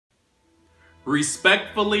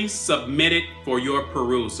Respectfully submitted for your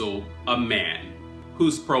perusal, a man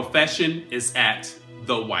whose profession is at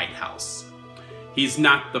the White House. He's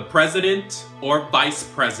not the president or vice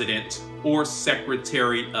president or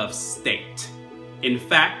secretary of state. In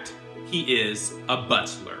fact, he is a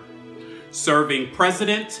butler. Serving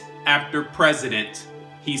president after president,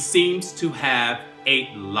 he seems to have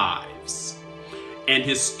 8 lives. And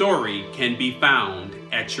his story can be found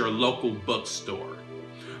at your local bookstore.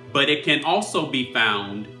 But it can also be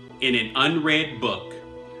found in an unread book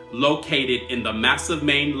located in the massive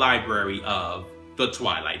main library of The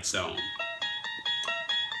Twilight Zone.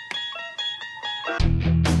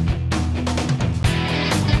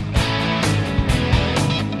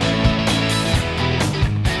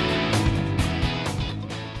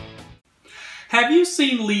 Have you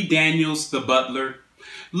seen Lee Daniels The Butler?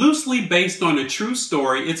 Loosely based on a true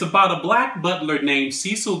story, it's about a black butler named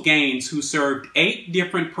Cecil Gaines who served 8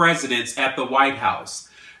 different presidents at the White House.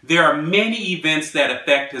 There are many events that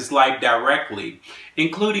affect his life directly,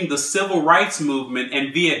 including the civil rights movement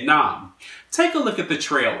and Vietnam. Take a look at the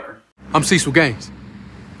trailer. I'm Cecil Gaines.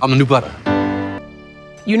 I'm the new butler.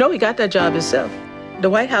 You know he got that job himself. The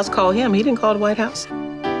White House called him. He didn't call the White House.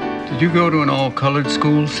 Did you go to an all-colored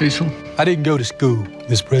school, Cecil? I didn't go to school,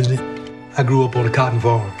 Mr. President. I grew up on a cotton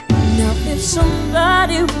farm. Now if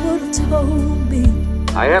somebody would have told me.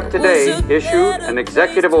 I have today issued an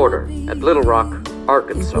executive order at Little Rock,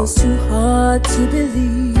 Arkansas. It was too hard to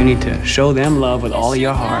believe. You need to show them love with all of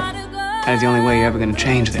your heart. That's the only way you're ever going to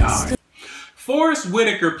change their heart. Forrest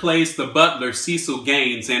Whitaker plays the butler Cecil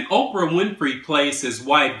Gaines, and Oprah Winfrey plays his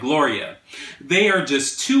wife Gloria. They are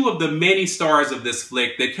just 2 of the many stars of this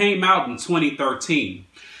flick that came out in 2013.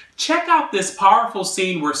 Check out this powerful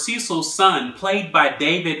scene where Cecil's son, played by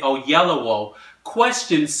David Oyelowo,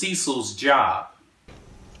 questions Cecil's job.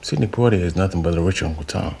 Sidney Poitier is nothing but a rich Uncle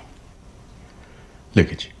Tom.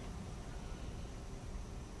 Look at you.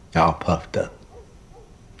 You're all puffed up.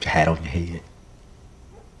 Your hat on your head.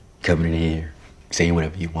 Coming in here, saying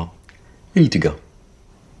whatever you want. You need to go.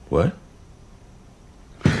 What?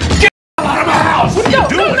 Get out of my house! What are you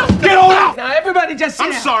doing? No. Get on out! Now everybody just sit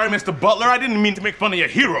I'm down. sorry, Mr. Butler. I didn't mean to make fun of your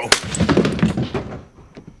hero.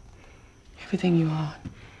 Everything you are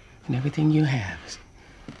and everything you have is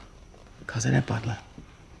because of that butler.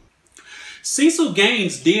 Cecil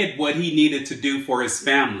Gaines did what he needed to do for his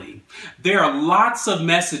family. There are lots of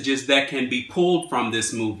messages that can be pulled from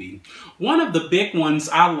this movie. One of the big ones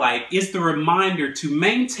I like is the reminder to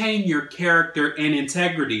maintain your character and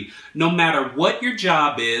integrity no matter what your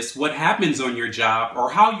job is, what happens on your job, or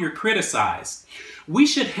how you're criticized. We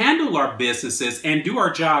should handle our businesses and do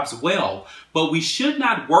our jobs well, but we should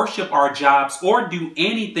not worship our jobs or do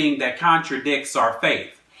anything that contradicts our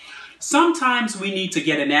faith. Sometimes we need to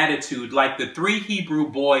get an attitude like the 3 Hebrew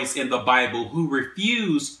boys in the Bible who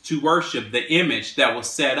refused to worship the image that was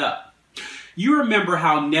set up. You remember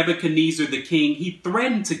how Nebuchadnezzar the king, he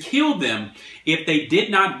threatened to kill them if they did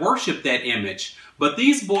not worship that image, but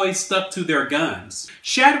these boys stuck to their guns.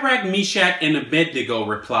 Shadrach, Meshach, and Abednego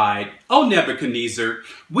replied, "O Nebuchadnezzar,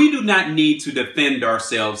 we do not need to defend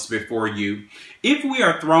ourselves before you. If we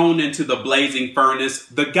are thrown into the blazing furnace,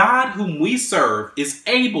 the God whom we serve is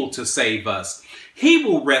able to save us. He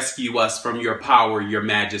will rescue us from your power, your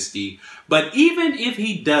majesty. But even if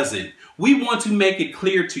he doesn't, we want to make it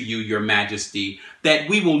clear to you, your majesty, that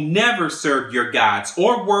we will never serve your gods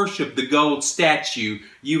or worship the gold statue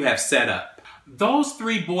you have set up." Those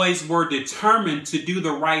 3 boys were determined to do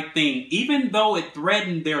the right thing, even though it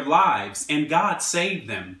threatened their lives, and God saved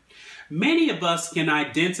them. Many of us can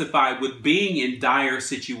identify with being in dire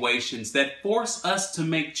situations that force us to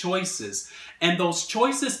make choices, and those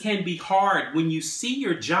choices can be hard when you see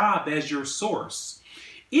your job as your source.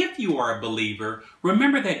 If you are a believer,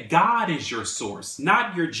 remember that God is your source,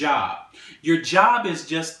 not your job. Your job is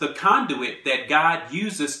just the conduit that God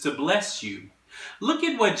uses to bless you. Look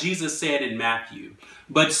at what Jesus said in Matthew.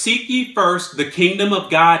 "But seek ye first the kingdom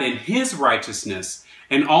of God and his righteousness,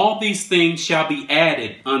 and all these things shall be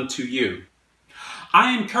added unto you."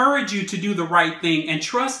 I encourage you to do the right thing and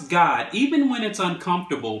trust God even when it's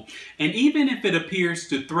uncomfortable and even if it appears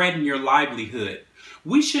to threaten your livelihood.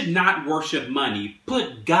 We should not worship money.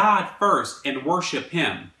 Put God first and worship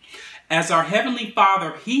him. As our Heavenly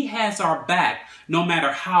Father, he has our back no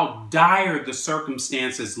matter how dire the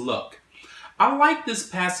circumstances look. I like this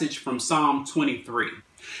passage from Psalm 23.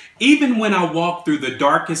 "Even when I walk through the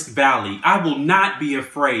darkest valley, I will not be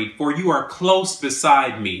afraid, for you are close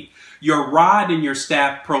beside me. Your rod and your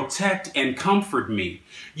staff protect and comfort me.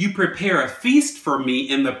 You prepare a feast for me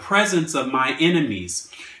in the presence of my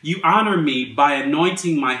enemies. You honor me by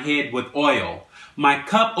anointing my head with oil. My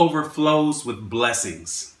cup overflows with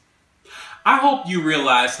blessings. I hope you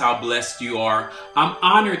realize how blessed you are. I'm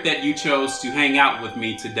honored that you chose to hang out with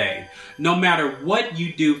me today. No matter what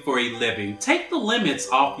you do for a living, take the limits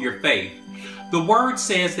off your faith. The word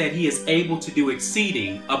says that he is able to do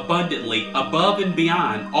exceeding abundantly above and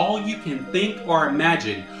beyond all you can think or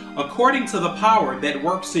imagine, according to the power that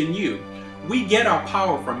works in you. We get our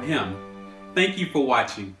power from him. Thank you for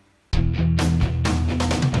watching.